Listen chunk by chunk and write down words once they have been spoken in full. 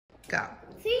go.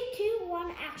 3, 2,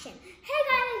 1, action. Hey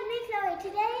guys, it's me, Chloe.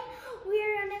 Today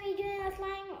we're going to be doing a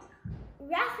slime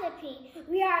recipe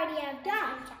we already have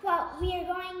done, but we are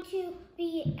going to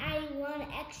be adding one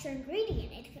extra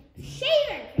ingredient. It's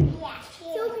shaver cream. Yeah,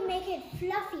 so we can make it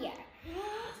fluffier.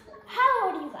 How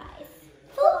old are you guys?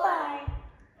 4.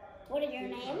 What are your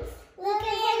names? Lucas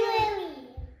and Lily.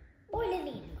 Or Lily and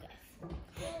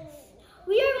Lucas.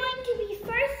 We are going to be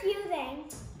first using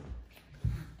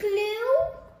glue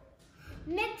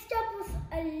mixed up with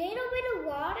a little bit of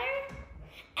water,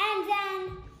 and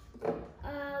then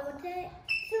what's it?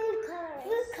 Food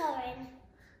coloring.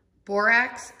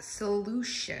 Borax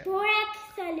solution. Borax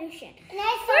solution.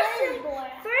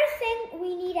 First thing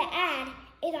we need to add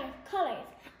is our colors.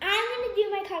 I'm going to do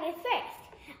my colors first.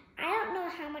 I don't know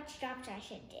how much drops I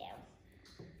should do.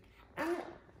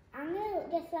 I'm going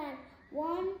to just add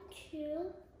 1,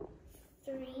 2,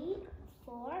 3,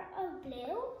 4 of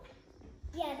blue.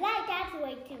 Yeah, that's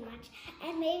way too much.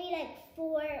 And maybe like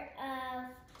 4 of...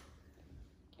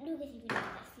 Lucas, you can do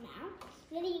this now.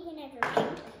 Lily, you can have your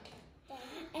pink.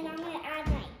 And I'm going to add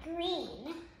my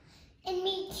green. And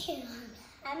me too.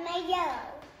 And my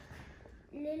yellow.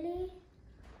 Lily.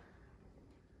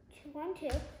 1, 2,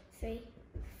 3,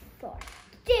 4.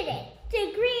 Did it.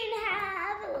 The green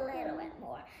has a little bit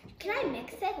more. Can I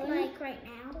mix it like right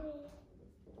now?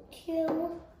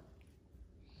 2,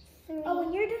 3. Oh,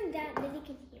 when you're doing that, Lily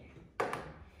can hear.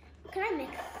 Can I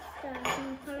mix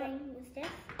some coloring with this?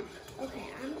 Okay,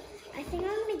 I think I'm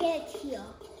gonna get a teal.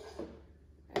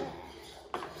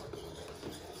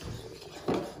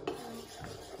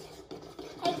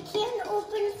 I can't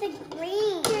open the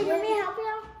green. Here, you want me to help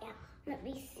you? Yeah. Let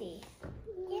me see.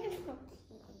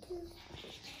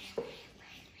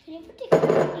 Can you put the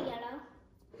color in the yellow?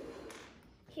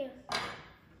 Here.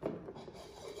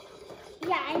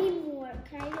 Yeah, I need more.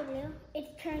 Can I do blue?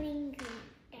 It's turning green.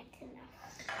 That's enough.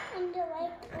 And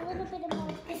like a little bit of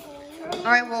more.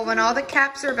 All right, well, when all the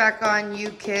caps are back on,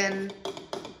 you can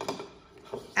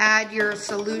add your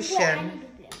solution. Yeah, I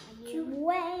need blue.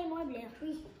 Way more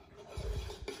blue.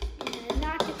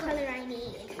 Not the color I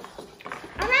need.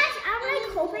 I'm like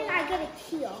hoping I get a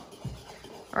teal.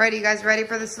 All right, you guys ready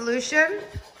for the solution?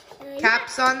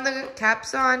 Caps on.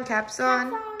 Caps on. Guys,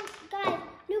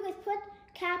 Lucas, put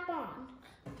cap on.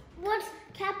 What's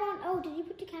cap on? Oh, did you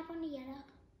put the cap on the yellow?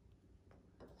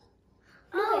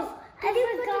 Lucas, did you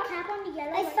put the cap on the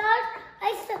yellow? I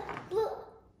saw blue.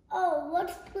 Oh,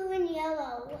 what's blue and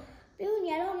yellow? Blue and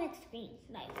yellow makes green,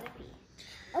 like whippy.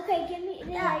 Okay, give me.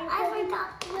 Yeah, I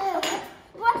forgot blue. Okay.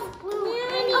 What's blue?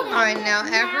 All right, now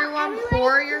everyone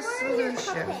pour your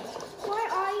solution. Pour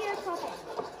all your puppets.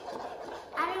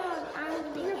 I'm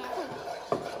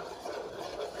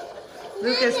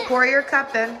Lucas, pour your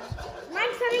cup in.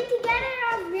 Mine's coming together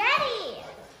already.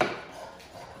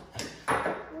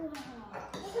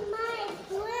 This is mine,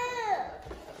 blue.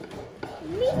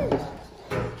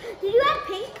 Did you add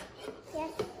pink?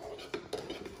 Yes.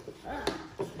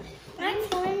 Mine's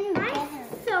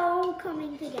so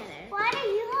coming together. Why do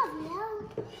you have yellow?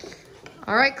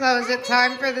 All right, Chloe, is it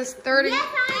time for this 30? Yes,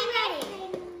 I'm ready.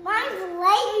 Mine's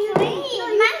light green.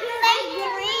 Mine's light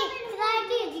green. Because I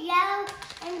did yellow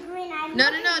and green.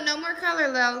 No more color,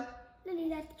 Lil. Lily,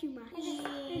 that's too much.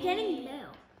 You're getting blue.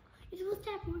 You're supposed to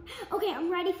have more. Okay, I'm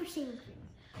ready for shaving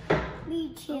cream.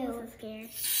 Me too. I'm so scared.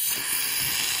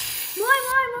 More.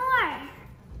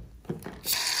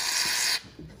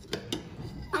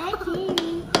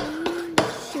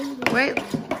 Wait,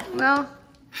 well.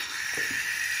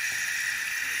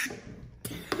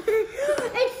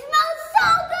 It smells so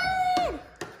good!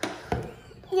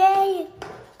 Yay!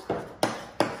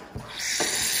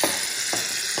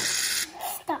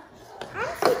 Stop.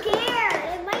 I'm scared.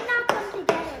 It might not come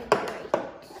together.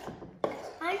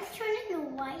 Mine's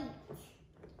turning white.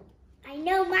 I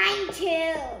know, mine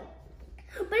too.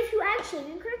 But if you add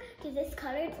shaving cream to this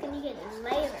color, it's going to get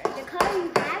lighter. The color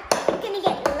you have, it's going to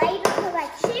get lighter. So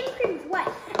like shaving cream is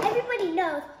white. Everybody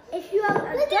knows if you have a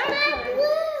dark color.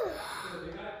 Blue.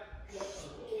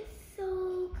 It's so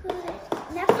good.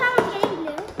 Next time I'm getting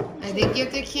blue. I think you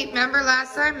have to keep, remember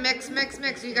last time? Mix.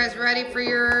 You guys ready for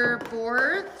your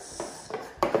boards?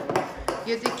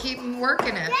 You have to keep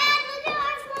working it. Dad, look at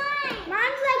our slime.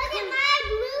 Mine's like, look at my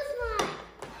blue slime.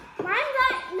 Mine's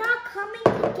not coming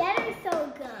together so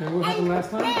good. Remember what happened last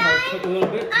time? It took a little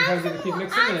bit. Sometimes you have to keep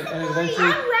mixing it, and eventually.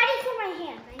 I'm ready for my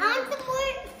hands. I'm some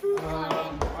more food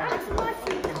coloring. I'm some more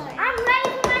food coloring. I'm ready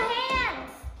for my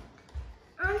hands.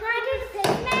 I'm trying to do the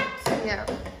face mask. Yeah.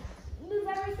 Move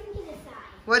everything to the side.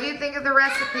 What do you think of the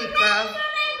recipe, Chloe?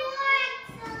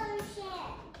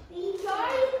 You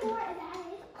already poured it.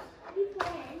 You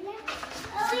poured it in there.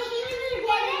 Oh, wait, you didn't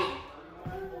get it?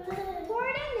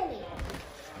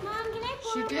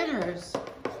 colors.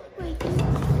 Wait. I'm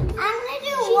gonna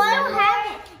do one.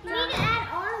 You need to add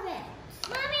all of it.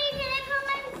 Mommy, can I put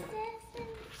my this in?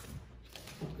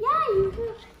 Yeah, you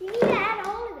do. You need to add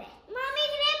all of it. Mommy,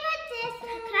 can I put this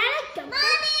in? Can I like dump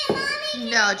it?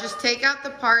 Mommy. No, just take out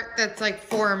the part that's like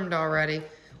formed already.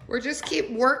 Or just keep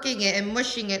working it and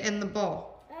mushing it in the bowl.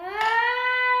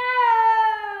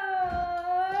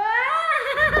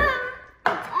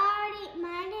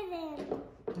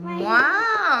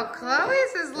 Wow,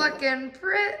 Chloe's is looking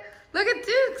pretty. Look at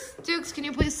Duke's. Dukes, can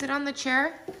you please sit on the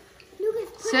chair?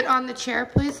 Lucas, Sit on the chair,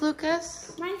 please,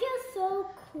 Lucas. mine feels so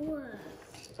cool.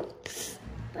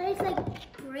 But it's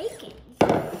like breaking. I'm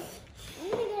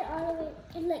gonna get all of it.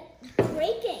 It's like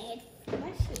breaking.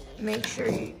 It's mushy. Make sure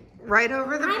you, right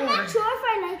over the I'm not board. sure if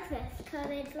I like this because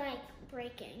it's like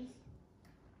breaking.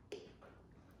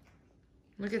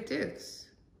 Look at Duke's.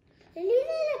 These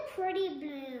are a pretty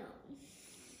blue.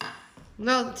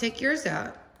 No, take yours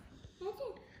out.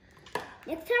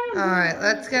 Next time All right,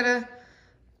 let's get a.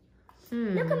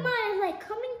 Look at mine, it's like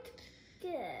coming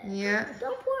good. Yeah.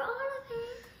 Don't pour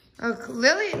all of it. Oh,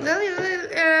 Lily.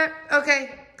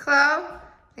 Okay, Chloe. I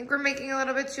think we're making a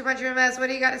little bit too much of a mess. What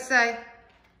do you got to say?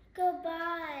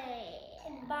 Goodbye.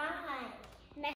 Bye.